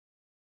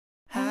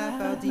Do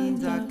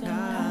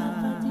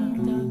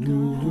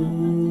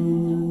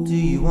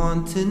you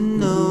want to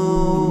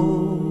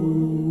know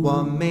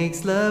what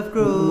makes love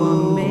grow?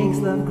 What makes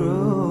love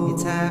grow?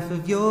 It's half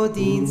of your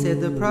deen,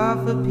 said the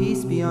Prophet,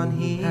 peace be on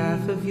him.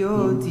 Half of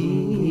your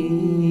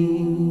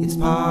deen. It's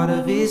part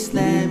of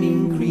Islam,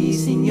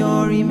 increasing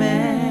your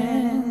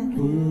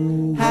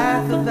iman.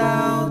 Half of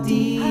our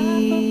deen.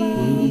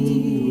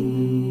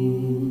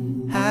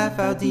 Half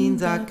our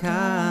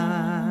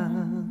deen.com.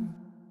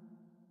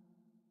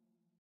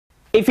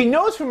 If you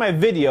notice from my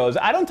videos,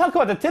 I don't talk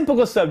about the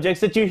typical subjects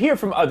that you hear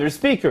from other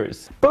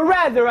speakers, but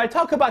rather I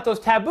talk about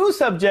those taboo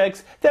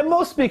subjects that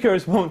most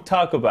speakers won't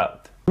talk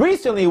about.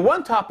 Recently,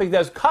 one topic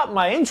that's caught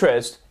my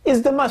interest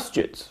is the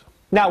masjids.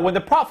 Now, when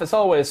the Prophet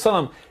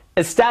ﷺ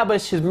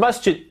established his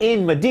masjid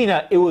in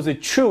Medina, it was a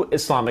true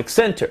Islamic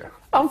center.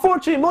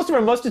 Unfortunately, most of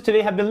our masjids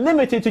today have been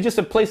limited to just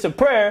a place of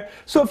prayer,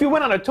 so if you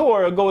went on a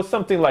tour, it would go with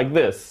something like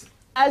this.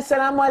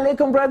 Assalamu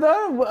alaikum,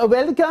 brother.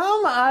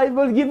 Welcome. I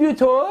will give you a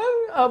tour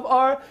of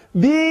our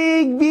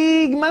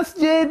big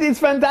masjid. It's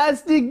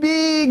fantastic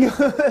big.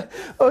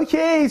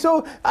 Okay,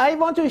 so I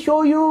want to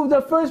show you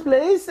the first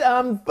place.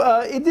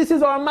 This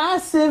is our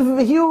massive,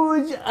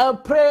 huge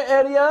prayer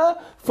area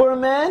for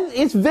men.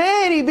 It's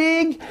very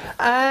big,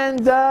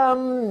 and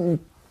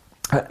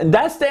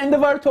that's the end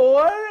of our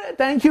tour.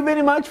 Thank you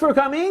very much for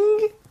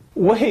coming.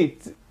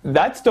 Wait,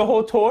 that's the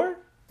whole tour?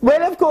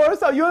 Well, of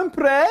course. Are you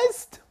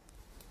impressed?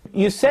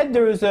 You said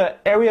there was an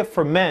area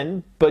for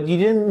men, but you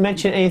didn't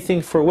mention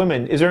anything for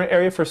women. Is there an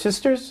area for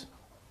sisters?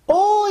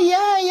 Oh,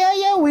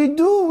 yeah, we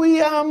do.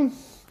 Yeah,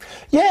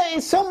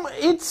 it's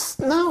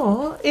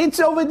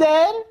over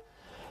there.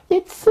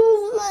 It's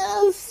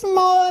a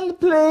small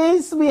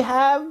place we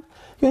have,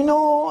 you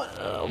know,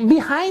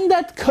 behind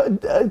that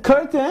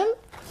curtain.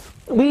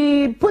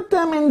 We put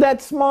them in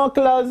that small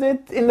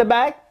closet in the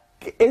back.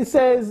 It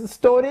says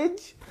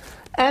storage.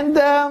 And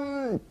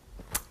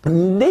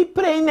they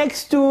pray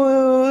next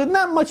to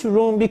not much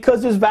room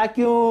because there's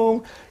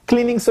vacuum,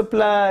 cleaning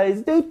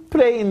supplies. They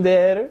pray in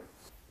there.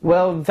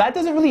 Well, that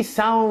doesn't really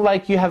sound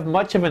like you have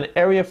much of an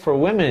area for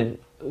women.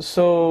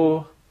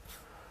 So,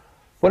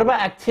 what about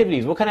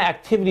activities? What kind of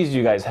activities do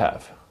you guys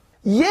have?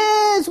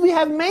 Yes, we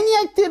have many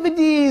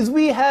activities.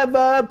 We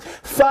have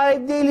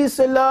 5 daily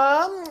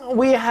salah.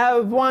 We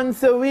have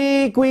once a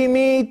week we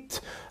meet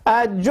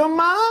at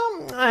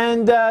Jummah,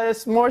 and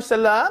it's more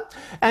salah.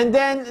 And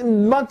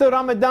then month of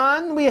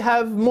Ramadan we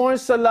have more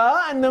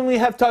salah, and then we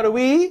have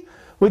Taraweeh,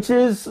 which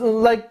is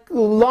like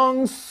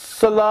long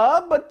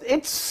salah, but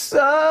it's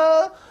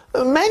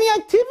many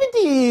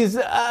activities.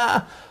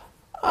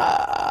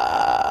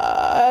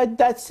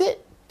 That's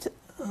it.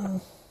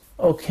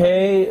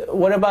 Okay,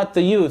 what about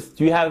the youth?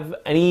 Do you have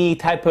any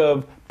type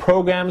of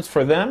programs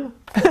for them?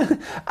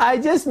 I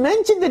just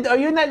mentioned it. Are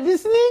you not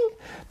listening?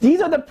 These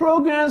are the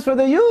programs for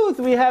the youth.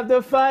 We have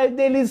the 5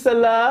 daily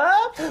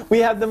salah. We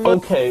have the...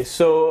 Okay,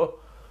 so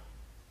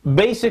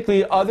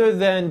basically other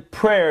than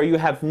prayer, you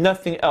have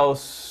nothing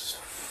else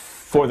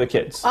for the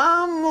kids?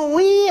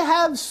 We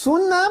have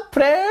Sunnah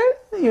prayer,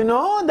 you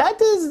know,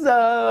 that is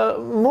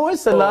more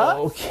salah.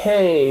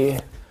 Okay.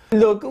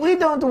 Look, we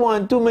don't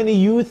want too many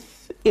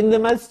youth in the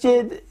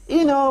masjid,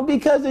 you know,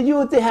 because the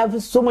youth, they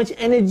have so much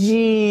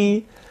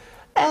energy.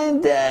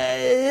 And,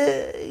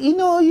 you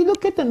know, you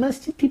look at the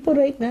masjid people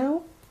right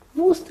now,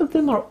 most of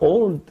them are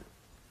old,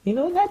 you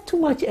know, not too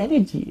much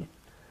energy.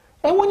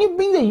 And when you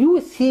bring the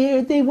youth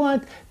here, they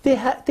want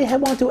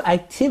to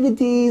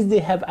activities, they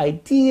have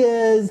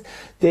ideas,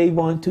 they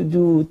want to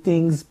do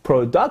things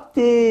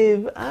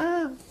productive.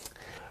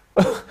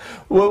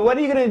 Well, what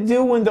are you going to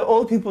do when the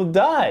old people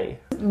die?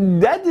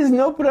 That is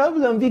no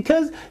problem,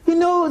 because, you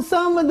know,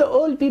 some of the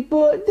old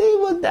people, they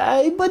will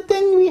die, but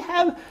then we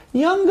have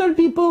younger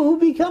people who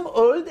become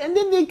old, and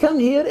then they come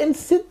here and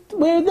sit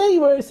where they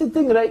were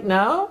sitting right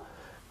now.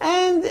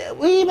 And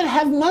we even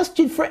have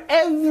masjid for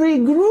every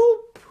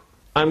group.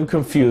 I'm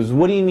confused.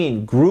 What do you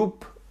mean,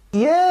 group?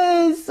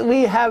 Yes,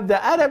 we have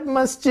the Arab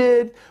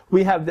masjid,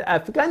 we have the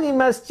Afghani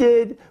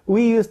masjid,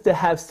 we used to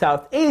have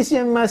South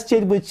Asian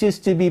masjid, which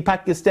used to be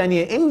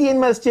Pakistani and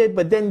Indian masjid,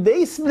 but then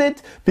they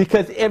split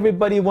because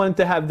everybody wanted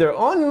to have their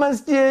own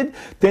masjid.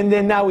 Then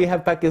now we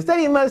have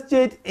Pakistani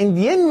masjid,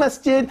 Indian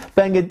masjid,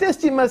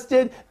 Bangladeshi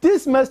masjid,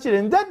 this masjid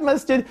and that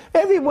masjid.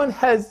 Everyone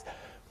has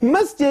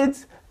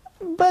masjids,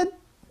 but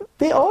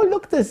they all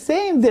look the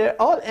same. They're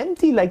all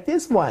empty like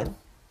this one.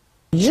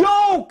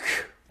 Joke!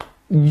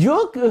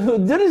 Joke?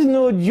 There is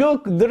no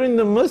joke during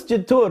the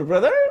masjid tour,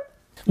 brother.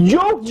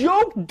 Joke,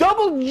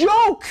 double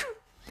joke!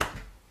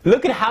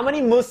 Look at how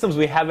many Muslims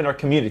we have in our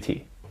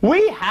community.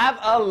 We have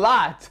a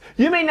lot.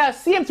 You may not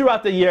see them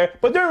throughout the year,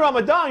 but during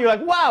Ramadan, you're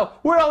like, wow,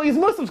 where all these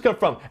Muslims come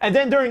from? And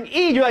then during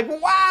Eid, you're like,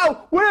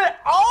 wow, where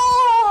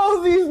all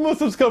these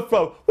Muslims come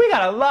from? We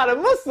got a lot of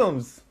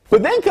Muslims.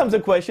 But then comes the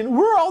question,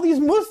 where are all these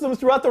Muslims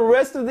throughout the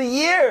rest of the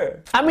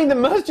year? I mean, the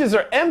masjids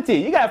are empty.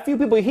 You got a few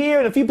people here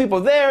and a few people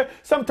there.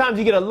 Sometimes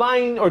you get a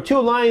line or 2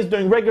 lines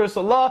during regular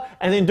salah,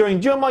 and then during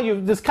Jummah,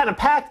 you're just kind of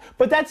packed.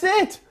 But that's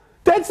it.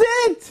 That's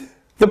it.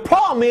 The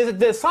problem is that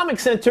the Islamic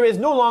center is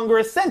no longer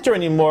a center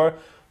anymore.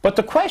 But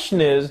the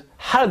question is,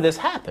 how did this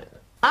happen?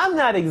 I'm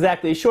not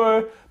exactly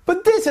sure,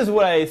 but this is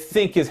what I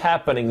think is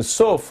happening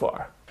so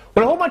far.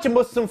 When a whole bunch of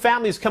Muslim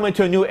families come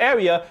into a new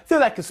area, they're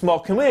like a small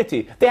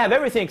community. They have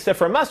everything except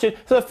for a masjid,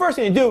 so the first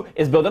thing to do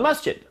is build a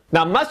masjid.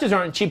 Now, masjids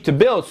aren't cheap to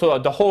build, so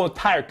the whole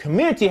entire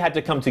community had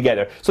to come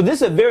together. So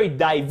this is a very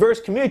diverse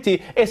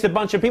community. It's a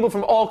bunch of people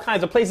from all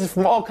kinds of places,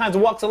 from all kinds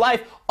of walks of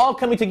life, all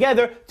coming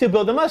together to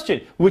build a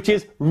masjid, which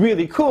is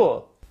really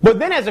cool. But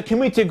then as the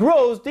community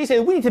grows, they say,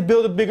 we need to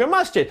build a bigger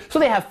masjid. So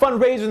they have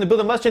fundraisers and they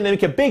build a masjid and they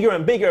make it bigger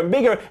and bigger and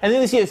bigger. And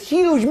then they see this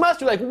huge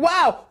masjid, like,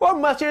 wow, our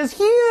masjid is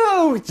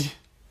huge.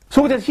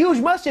 So with this huge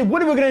masjid,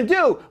 what are we going to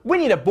do? We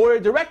need a board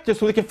of directors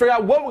so we can figure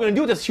out what we're going to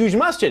do with this huge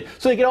masjid.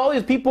 So they get all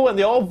these people and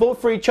they all vote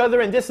for each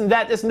other and this and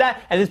that,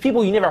 and these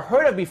people you never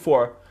heard of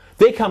before.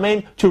 They come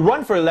in to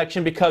run for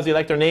election because they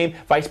like their name,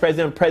 vice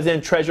president,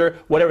 president, treasurer,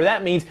 whatever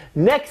that means,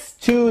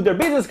 next to their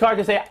business card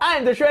to say,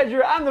 I'm the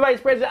treasurer, I'm the vice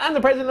president, I'm the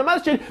president of the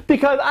masjid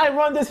because I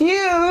run this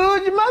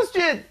huge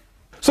masjid.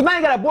 So now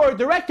you got a board of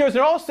directors,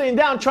 they're all sitting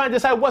down trying to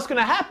decide what's going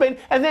to happen,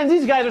 and then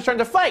these guys are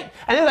starting to fight.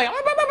 And they're like,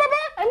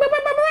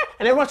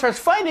 and everyone starts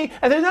fighting,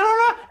 and then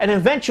no. And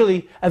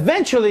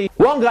eventually,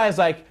 one guy's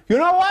like, you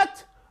know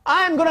what?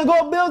 I'm going to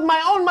go build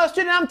my own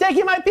masjid, and I'm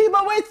taking my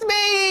people with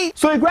me.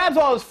 So he grabs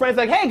all his friends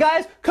like, hey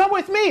guys, come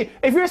with me.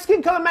 If your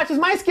skin color matches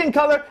my skin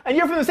color, and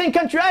you're from the same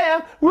country I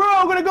am, we're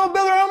all going to go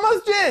build our own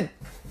masjid.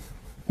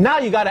 Now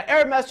you got an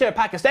Arab masjid, a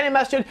Pakistani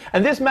masjid,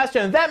 and this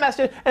masjid and that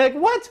masjid, and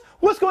like, what?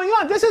 What's going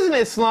on? This isn't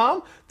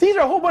Islam. These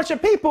are a whole bunch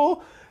of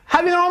people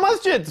having their own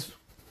masjids.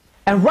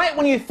 And right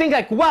when you think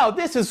like, wow,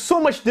 this is so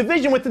much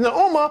division within the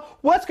ummah,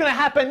 what's going to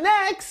happen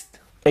next?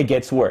 It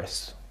gets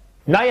worse.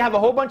 Now you have a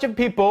whole bunch of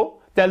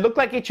people that look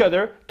like each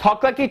other,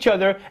 talk like each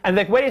other, and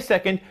like, wait a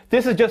second,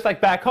 this is just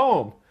like back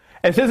home.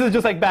 And since it's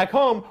just like back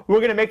home, we're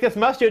going to make this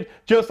masjid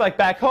just like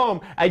back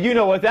home. And you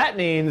know what that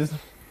means.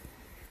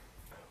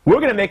 We're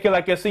going to make it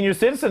like a senior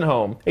citizen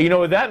home. And you know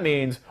what that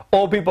means?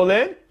 Old people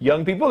in,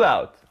 young people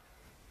out.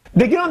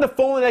 They get on the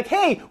phone and like,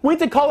 hey, we need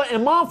to call an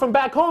imam from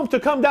back home to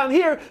come down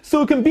here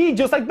so it can be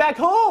just like back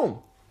home.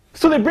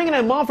 So they bring an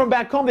imam from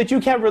back home that you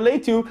can't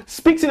relate to,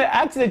 speaks in an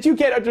accent that you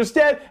can't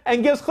understand,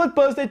 and gives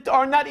khutbahs that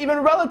are not even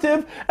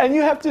relative, and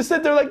you have to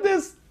sit there like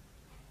this.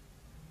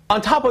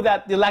 On top of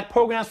that, they lack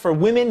programs for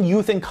women,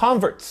 youth, and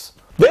converts.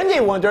 Then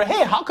they wonder,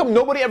 hey, how come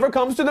nobody ever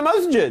comes to the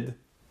masjid?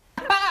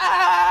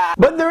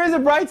 But there is a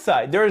bright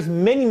side. There's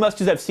many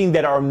masjids I've seen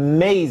that are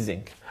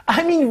amazing.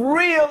 I mean,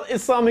 real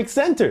Islamic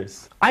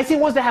centers. I've seen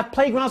ones that have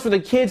playgrounds for the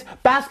kids,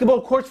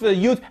 basketball courts for the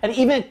youth, and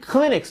even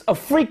clinics. A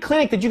free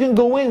clinic that you can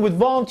go in with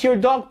volunteer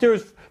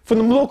doctors from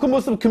the local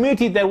Muslim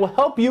community that will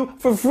help you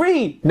for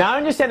free. Now I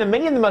understand that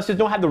many of the masjids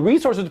don't have the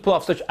resources to pull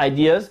off such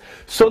ideas,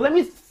 so let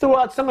me throw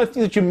out some of the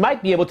things that you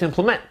might be able to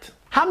implement.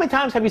 How many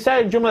times have you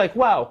sat in Jummah like,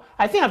 wow,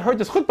 I think I've heard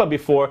this khutbah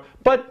before,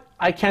 but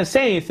I can't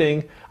say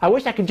anything. I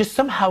wish I could just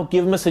somehow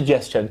give them a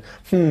suggestion.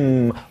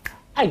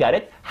 I got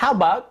it. How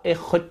about a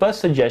khutbah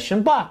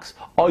suggestion box?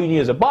 All you need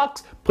is a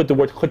box, put the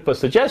word khutbah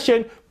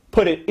suggestion,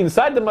 put it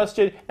inside the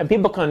masjid, and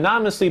people can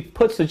anonymously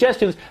put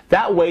suggestions.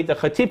 That way the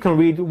khatib can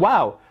read,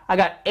 wow, I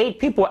got 8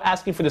 people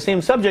asking for the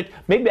same subject.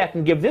 Maybe I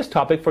can give this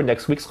topic for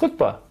next week's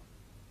khutbah.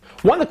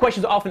 One of the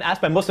questions often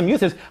asked by Muslim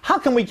youth is, how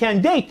come we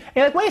can't date? And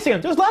you're like, wait a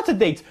second, there's lots of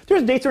dates.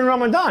 There's dates in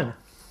Ramadan.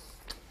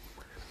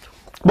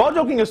 But all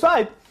joking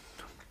aside,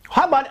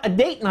 how about a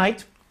date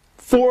night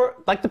for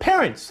like the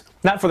parents,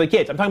 not for the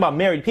kids? I'm talking about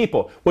married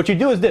people. What you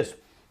do is this.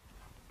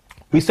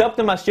 We set up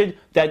the masjid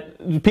that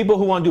people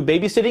who want to do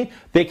babysitting,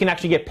 they can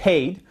actually get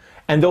paid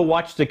and they'll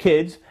watch the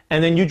kids,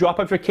 and then you drop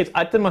off your kids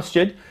at the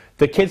masjid.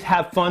 The kids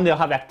have fun, they'll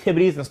have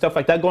activities and stuff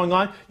like that going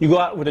on. You go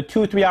out with a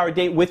 2 or 3 hour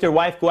date with your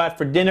wife, go out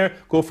for dinner,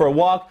 go for a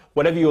walk,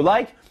 whatever you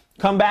like.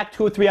 Come back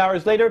 2 or 3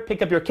 hours later,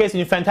 pick up your kids, and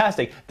you're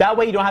fantastic. That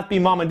way you don't have to be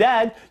mom and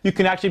dad. You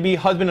can actually be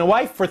husband and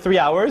wife for 3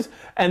 hours,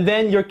 and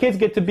then your kids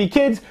get to be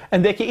kids,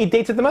 and they can eat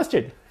dates at the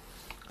masjid.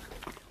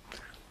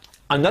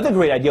 Another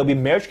great idea will be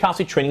marriage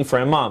counseling training for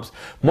imams.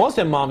 Most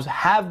imams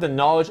have the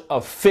knowledge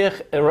of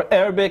fiqh,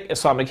 Arabic,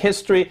 Islamic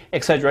history,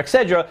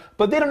 etc.,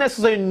 but they don't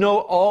necessarily know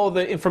all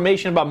the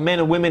information about men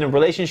and women and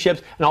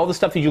relationships and all the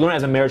stuff that you learn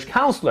as a marriage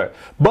counselor.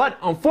 But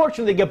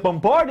unfortunately, they get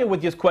bombarded with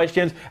these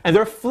questions, and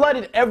they're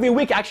flooded every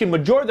week. Actually,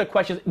 majority of the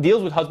questions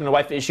deals with husband and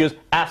wife issues.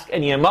 Ask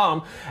any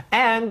imam.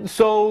 And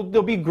so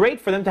it'll be great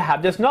for them to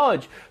have this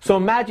knowledge. So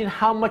imagine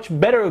how much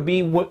better it would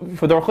be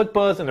for their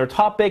khutbahs and their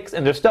topics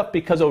and their stuff,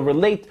 because it'll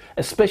relate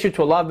especially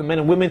to a lot of the men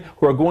and women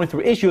who are going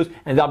through issues,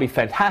 and that'll be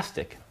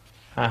fantastic.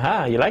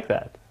 Aha, you like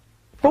that.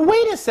 But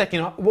wait a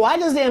second, why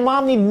does the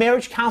imam need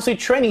marriage counseling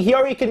training? He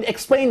already can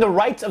explain the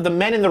rights of the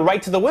men and the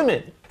rights of the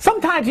women.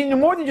 Sometimes you need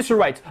more than just your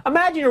rights.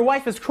 Imagine your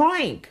wife is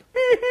crying.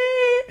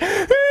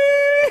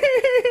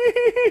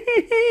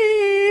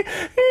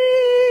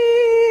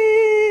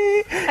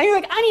 And you're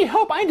like, I need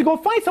help, I need to go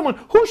find someone.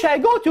 Who should I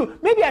go to?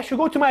 Maybe I should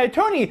go to my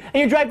attorney.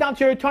 And you drive down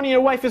to your attorney and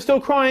your wife is still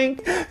crying.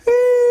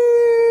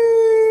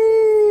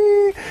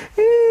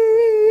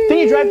 Then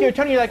you drive to your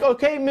attorney, you're like,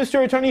 okay,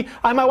 Mr. Attorney,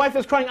 my wife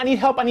is crying, I need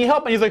help. And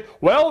he's like,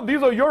 well,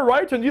 these are your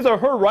rights and these are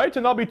her rights,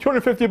 and I'll be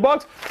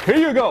 $250. Here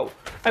you go.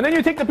 And then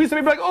you take the piece of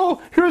paper like,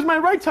 oh, here's my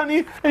rights,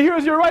 honey, and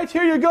here's your rights,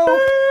 here you go.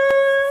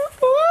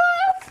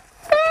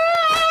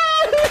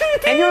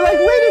 And you're like,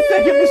 wait a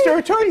second, Mr.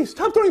 Attorney,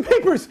 stop throwing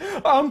papers.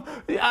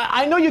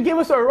 I know you gave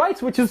us our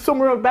rights, which is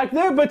somewhere back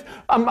there, but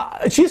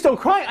she's still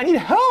crying. I need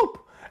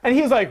help. And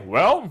he's like,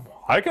 well,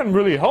 I can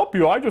really help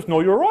you. I just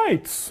know your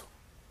rights.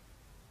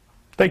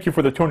 Thank you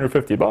for the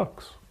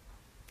 $250.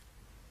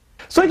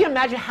 So you can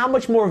imagine how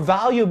much more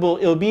valuable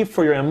it will be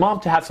for your imam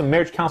to have some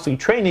marriage counseling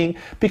training,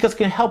 because it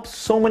can help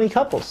so many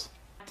couples.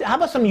 How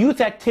about some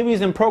youth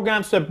activities and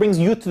programs that brings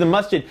youth to the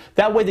masjid?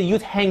 That way the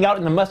youth hang out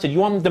in the masjid. You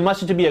want the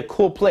masjid to be a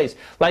cool place.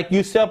 Like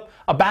you set up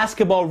a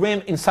basketball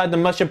rim inside the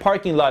masjid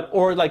parking lot,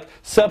 or like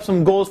set up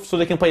some goals so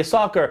they can play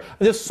soccer.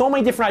 There's so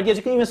many different ideas.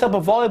 You can even set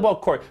up a volleyball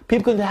court.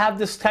 People can have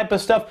this type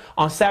of stuff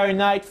on Saturday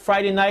night,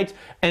 Friday night,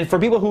 and for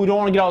people who don't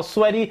want to get all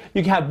sweaty,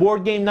 you can have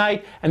board game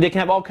night, and they can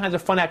have all kinds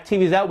of fun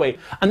activities that way.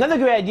 Another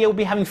great idea would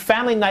be having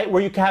family night,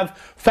 where you can have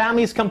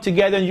families come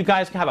together and you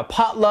guys can have a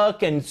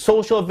potluck and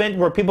social event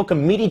where people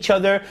can meet each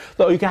other.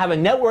 So you can have a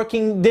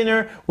networking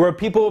dinner where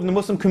people in the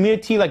Muslim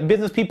community, like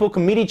business people,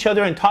 can meet each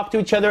other and talk to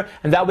each other,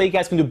 and that way you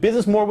guys can do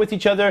business more with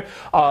each other.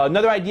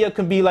 Another idea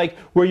could be like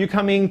where you're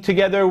coming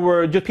together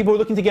where just people are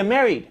looking to get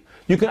married.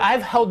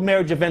 I've held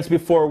marriage events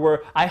before,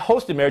 where I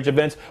hosted marriage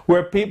events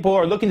where people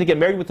are looking to get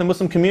married with the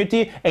Muslim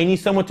community and you need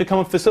someone to come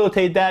and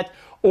facilitate that.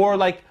 Or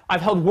like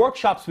I've held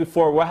workshops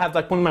before where I have,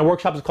 like, one of my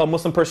workshops is called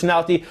Muslim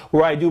Personality,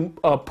 where I do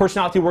a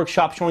personality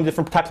workshop showing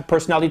different types of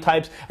personality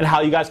types and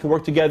how you guys can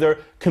work together,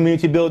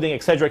 community building,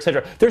 etc.,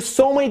 etc. There's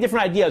so many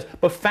different ideas,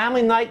 but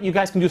family night, you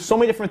guys can do so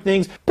many different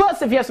things.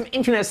 Plus, if you have some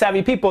internet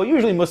savvy people,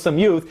 usually Muslim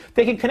youth,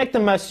 they can connect the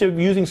masjid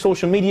using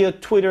social media,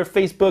 Twitter,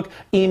 Facebook,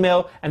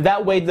 email, and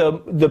that way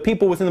the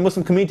people within the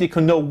Muslim community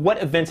can know what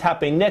events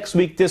happening next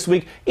week, this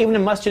week. Even the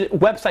masjid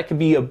website could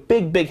be a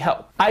big, big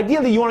help.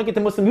 Ideally, you want to get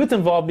the Muslim youth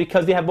involved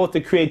because they have both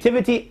the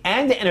creativity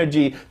and the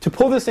energy to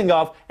pull this thing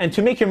off and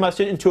to make your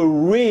masjid into a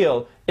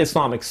real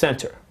Islamic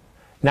center.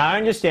 Now, I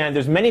understand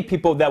there's many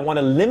people that want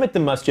to limit the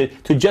masjid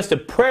to just a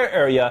prayer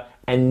area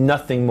and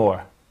nothing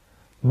more.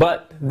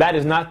 But that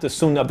is not the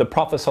sunnah of the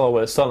Prophet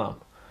ﷺ.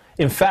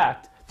 In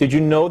fact, did you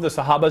know the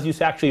Sahabas used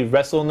to actually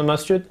wrestle in the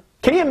masjid?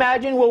 Can you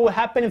imagine what would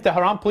happen if the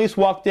Haram police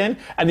walked in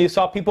and they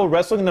saw people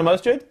wrestling in the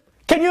masjid?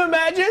 Can you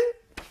imagine?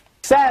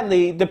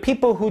 Sadly, the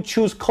people who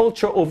choose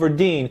culture over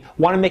deen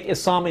want to make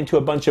Islam into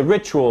a bunch of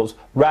rituals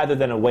rather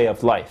than a way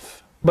of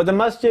life. But the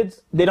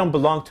masjids, they don't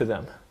belong to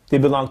them. They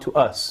belong to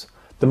us,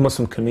 the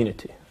Muslim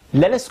community.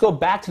 Let us go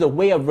back to the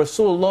way of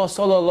Rasulullah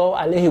sallallahu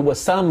alaihi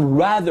wasallam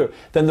rather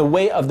than the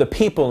way of the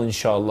people,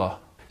 inshallah.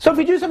 So if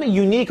you do something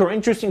unique or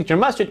interesting at your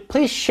masjid,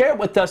 please share it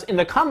with us in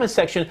the comment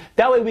section.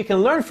 That way we can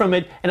learn from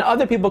it and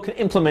other people can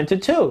implement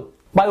it too.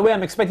 By the way,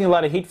 I'm expecting a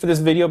lot of heat for this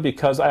video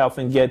because I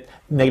often get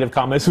negative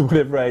comments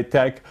whenever I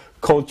attack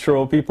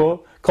cultural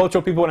people.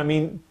 Cultural people, what I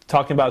mean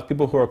talking about is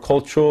people who are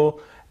cultural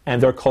and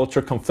their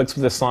culture conflicts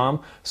with Islam.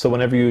 So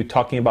whenever you're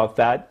talking about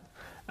that,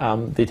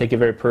 they take it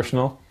very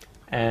personal.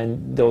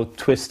 And they'll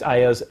twist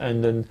ayahs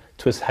and then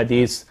twist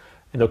hadiths,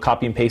 and they'll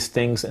copy and paste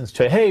things and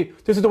say, hey,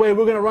 this is the way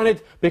we're going to run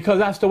it because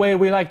that's the way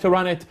we like to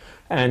run it.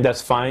 And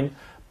that's fine.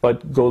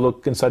 But go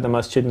look inside the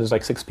masjid and there's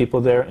like 6 people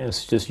there and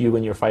it's just you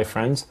and your 5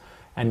 friends.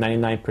 And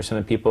 99%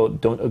 of people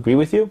don't agree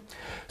with you.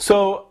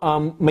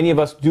 So many of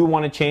us do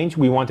want to change.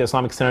 We want the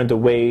Islamic Center the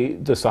way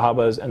the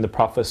Sahabas and the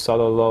Prophet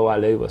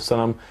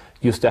ﷺ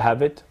used to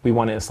have it. We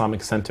want an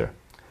Islamic Center.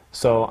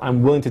 So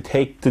I'm willing to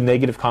take the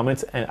negative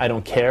comments and I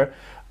don't care.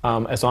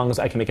 As long as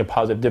I can make a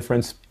positive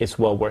difference, it's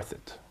well worth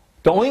it.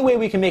 The only way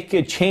we can make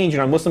a change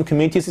in our Muslim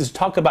communities is to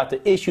talk about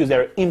the issues that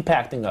are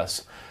impacting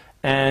us.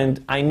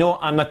 And I know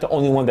I'm not the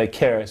only one that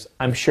cares.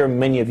 I'm sure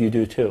many of you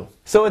do too.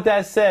 So with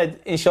that said,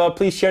 inshallah,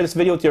 please share this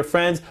video with your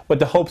friends with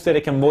the hopes that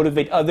it can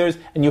motivate others,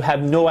 and you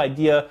have no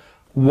idea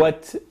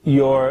what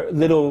your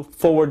little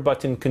forward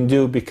button can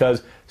do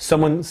because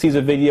someone sees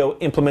a video,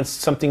 implements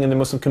something in the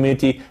Muslim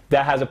community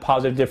that has a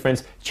positive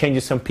difference,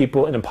 changes some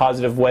people in a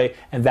positive way,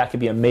 and that could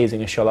be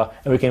amazing, inshallah.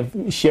 And we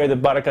can share the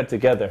barakah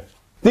together.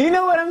 Do you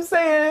know what I'm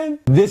saying?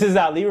 This is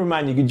Ali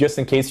reminding you just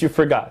in case you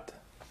forgot.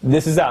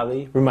 This is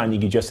Ali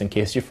reminding you just in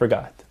case you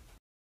forgot.